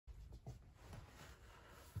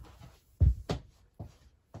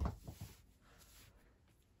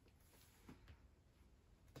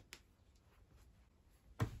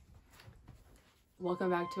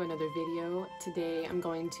Welcome back to another video. Today I'm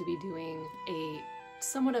going to be doing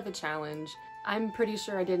somewhat of a challenge. I'm pretty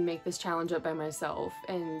sure I didn't make this challenge up by myself,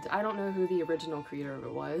 and I don't know who the original creator of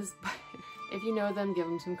it was, but if you know them, give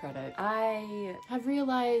them some credit. I have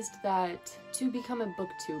realized that to become a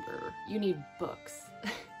booktuber, you need books.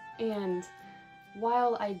 And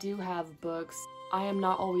while I do have books, I am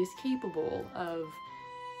not always capable of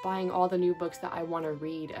buying all the new books that I want to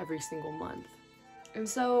read every single month. And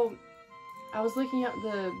so I was looking at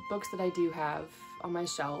the books that I do have on my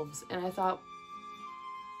shelves, and I thought,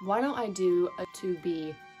 why don't I do a to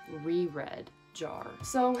be reread jar?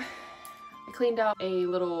 So I cleaned out a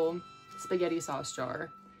little spaghetti sauce jar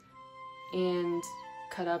and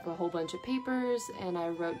cut up a whole bunch of papers, and I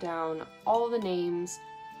wrote down all the names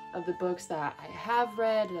of the books that I have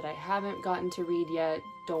read, that I haven't gotten to read yet,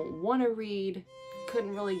 don't want to read,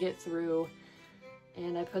 couldn't really get through,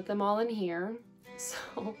 and I put them all in here.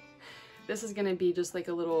 So this is gonna be just like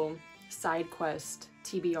a little side quest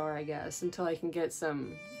TBR, I guess, until I can get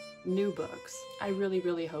some new books. I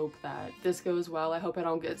really hope that this goes well. I hope I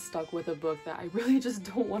don't get stuck with a book that I really just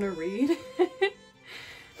don't want to read.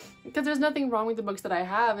 Because there's nothing wrong with the books that I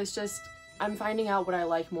have, it's just I'm finding out what I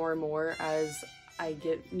like more and more as I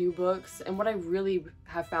get new books, and what I really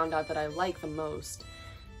have found out that I like the most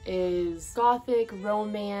is gothic,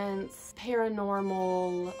 romance,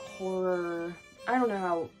 paranormal, horror. I don't know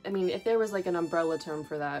how, I mean, if there was like an umbrella term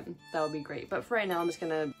for that, that would be great. But for right now, I'm just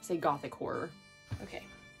gonna say gothic horror. Okay,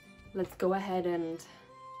 let's go ahead and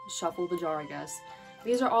shuffle the jar, I guess.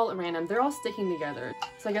 These are all at random. They're all sticking together.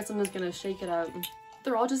 So I guess I'm just gonna shake it up.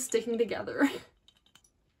 They're all just sticking together.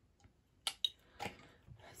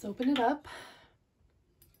 Let's open it up.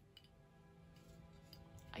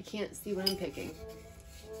 I can't see what I'm picking.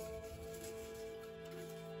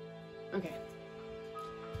 Okay.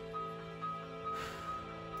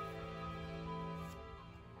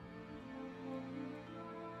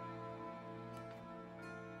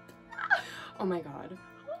 Oh my god.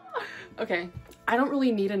 Okay, I don't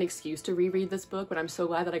really need an excuse to reread this book, but I'm so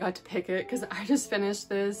glad that I got to pick it because I just finished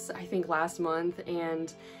this, I think, last month,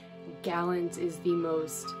 and Gallant is the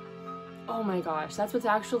most, oh my gosh, that's what's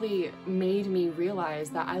actually made me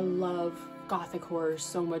realize that I love gothic horror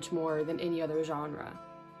so much more than any other genre.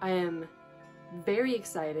 I am very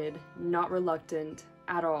excited, not reluctant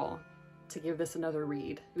at all, to give this another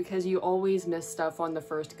read because you always miss stuff on the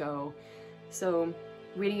first go. So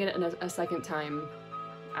reading it a second time,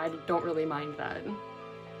 I don't really mind that.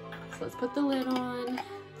 So let's put the lid on,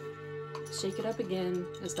 shake it up again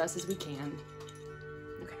as best as we can.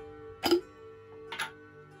 Okay.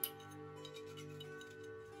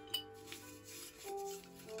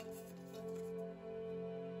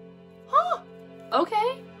 Huh!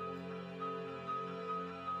 Okay.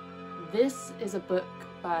 This is a book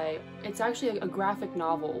by, it's actually a graphic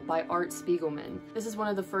novel by Art Spiegelman. This is one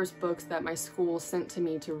of the first books that my school sent to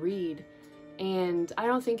me to read, and I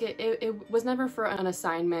don't think it was never for an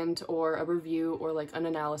assignment or a review or like an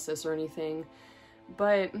analysis or anything,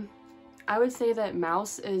 but I would say that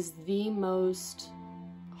Maus is the most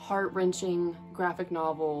heart-wrenching graphic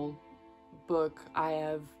novel book I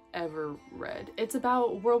have ever read. It's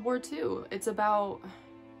about World War II. It's about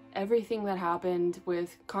everything that happened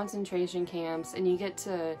with concentration camps, and you get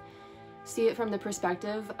to see it from the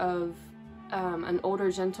perspective of an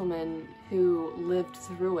older gentleman who lived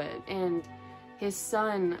through it, and his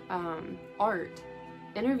son Art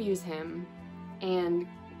interviews him and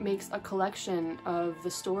makes a collection of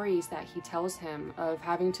the stories that he tells him of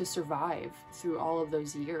having to survive through all of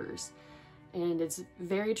those years. And it's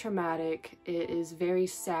very traumatic, it is very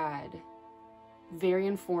sad, very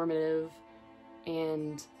informative,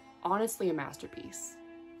 and honestly a masterpiece.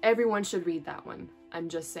 Everyone should read that one, I'm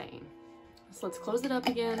just saying. So let's close it up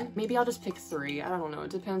again. Maybe I'll just pick 3, I don't know,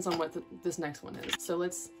 it depends on what this next one is. So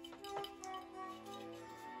let's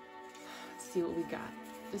see what we got.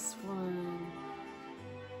 This one.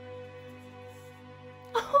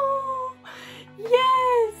 Oh,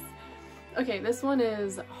 yes! Okay, this one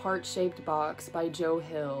is Heart-Shaped Box by Joe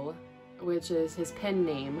Hill, which is his pen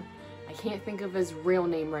name. I can't think of his real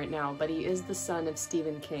name right now, but he is the son of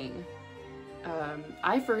Stephen King.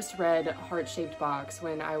 I first read Heart-Shaped Box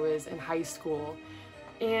when I was in high school,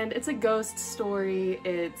 and it's a ghost story.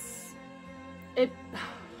 It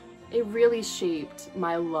really shaped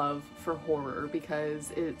my love for horror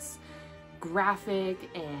because it's graphic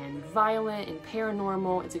and violent and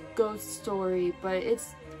paranormal. It's a ghost story, but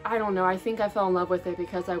it's, I don't know, I think I fell in love with it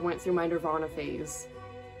because I went through my Nirvana phase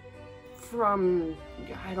from,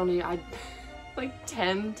 I don't know, like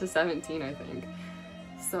 10 to 17, I think.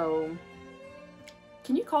 So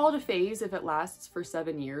Can you call it a phase if it lasts for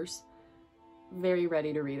 7 years? very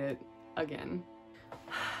ready to read it again.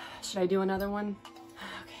 Should I do another one?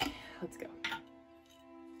 Okay, let's go.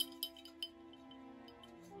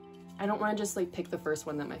 I don't want to just like pick the first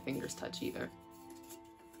one that my fingers touch either.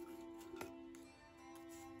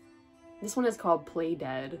 This one is called Play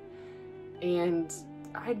Dead, and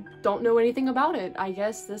I don't know anything about it. I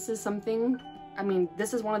guess this is something, I mean,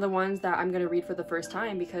 this is one of the ones that I'm gonna read for the first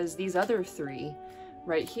time because these other three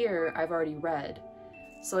right here I've already read.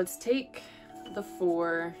 So let's take the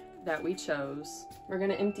 4 that we chose. We're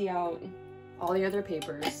gonna empty out all the other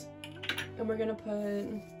papers and we're gonna put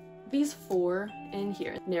these 4 in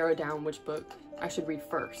here. Narrow down which book I should read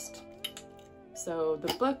first. So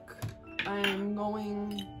the book I'm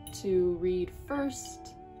going to read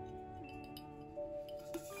first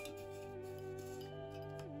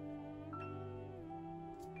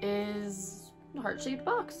is Heart-Shaped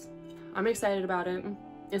Box. I'm excited about it.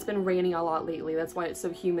 It's been raining a lot lately, that's why it's so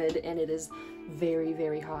humid and it is very,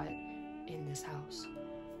 very hot in this house.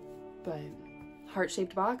 But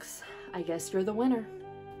Heart-Shaped Box, I guess you're the winner.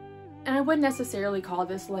 And I wouldn't necessarily call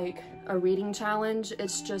this like a reading challenge,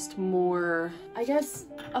 it's just more, I guess,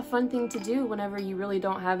 a fun thing to do whenever you really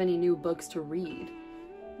don't have any new books to read.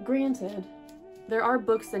 Granted, there are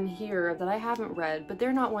books in here that I haven't read, but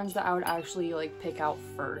they're not ones that I would actually like pick out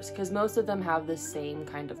first, because most of them have the same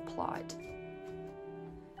kind of plot.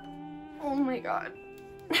 Oh my god.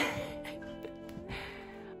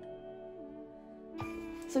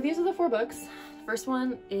 So these are the 4 books. The first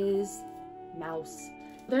one is Mouse.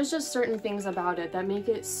 There's just certain things about it that make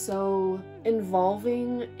it so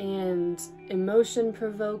involving and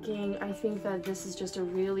emotion-provoking. I think that this is just a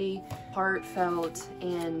really heartfelt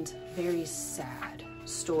and very sad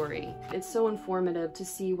story. It's so informative to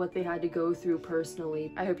see what they had to go through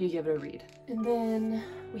personally. I hope you give it a read. And then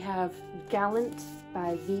we have Gallant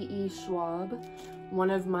by V.E. Schwab, one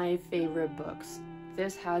of my favorite books.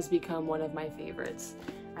 This has become one of my favorites.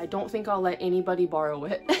 I don't think I'll let anybody borrow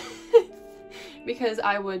it because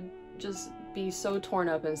I would just be so torn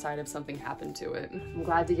up inside if something happened to it. I'm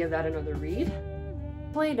glad to give that another read.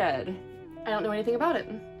 Play Dead. I don't know anything about it.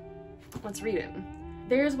 Let's read it.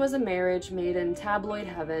 Theirs was a marriage made in tabloid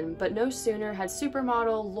heaven, but no sooner had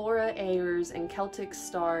supermodel Laura Ayres and Celtic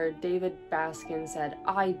star David Baskin said,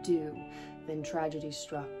 "I do," than tragedy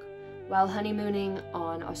struck. While honeymooning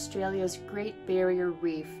on Australia's Great Barrier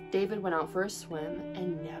Reef, David went out for a swim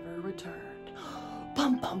and never returned.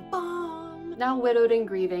 Bum bum bum! Now widowed and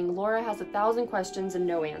grieving, Laura has 1,000 questions and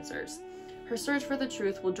no answers. Her search for the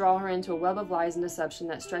truth will draw her into a web of lies and deception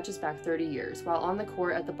that stretches back 30 years. While on the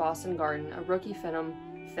court at the Boston Garden, a rookie Phenom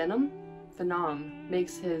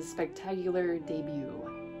makes his spectacular debut.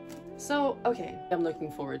 So, okay, I'm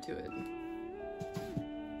looking forward to it.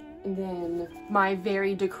 And then my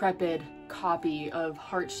very decrepit copy of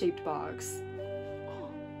Heart-Shaped Box. Oh,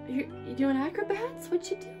 you doing acrobats?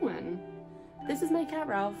 What you doing? This is my cat,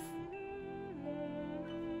 Ralph.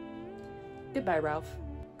 Goodbye, Ralph.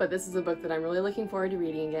 But this is a book that I'm really looking forward to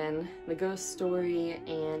reading again. The ghost story,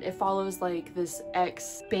 and it follows like this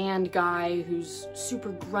ex-band guy who's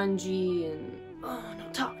super grungy and, oh,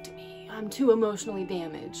 don't talk to me, I'm too emotionally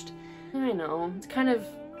damaged. I know, it's kind of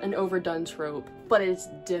an overdone trope, but it's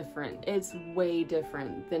different. It's way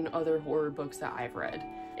different than other horror books that I've read.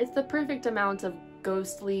 It's the perfect amount of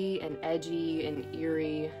ghostly and edgy and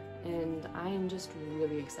eerie, and I am just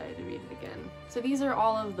really excited to read it again. So these are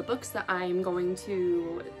all of the books that I'm going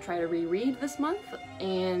to try to reread this month,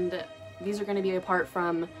 and these are going to be apart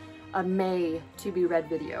from a May to be read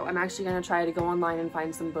video. I'm actually going to try to go online and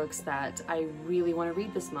find some books that I really want to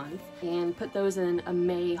read this month and put those in a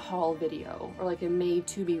May haul video, or like a May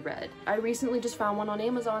to be read. I recently just found one on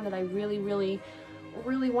Amazon that I really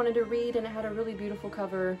wanted to read, and it had a really beautiful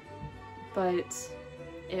cover, but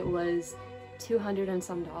it was $200 and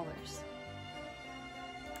some.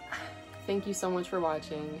 Thank you so much for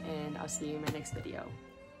watching, and I'll see you in my next video.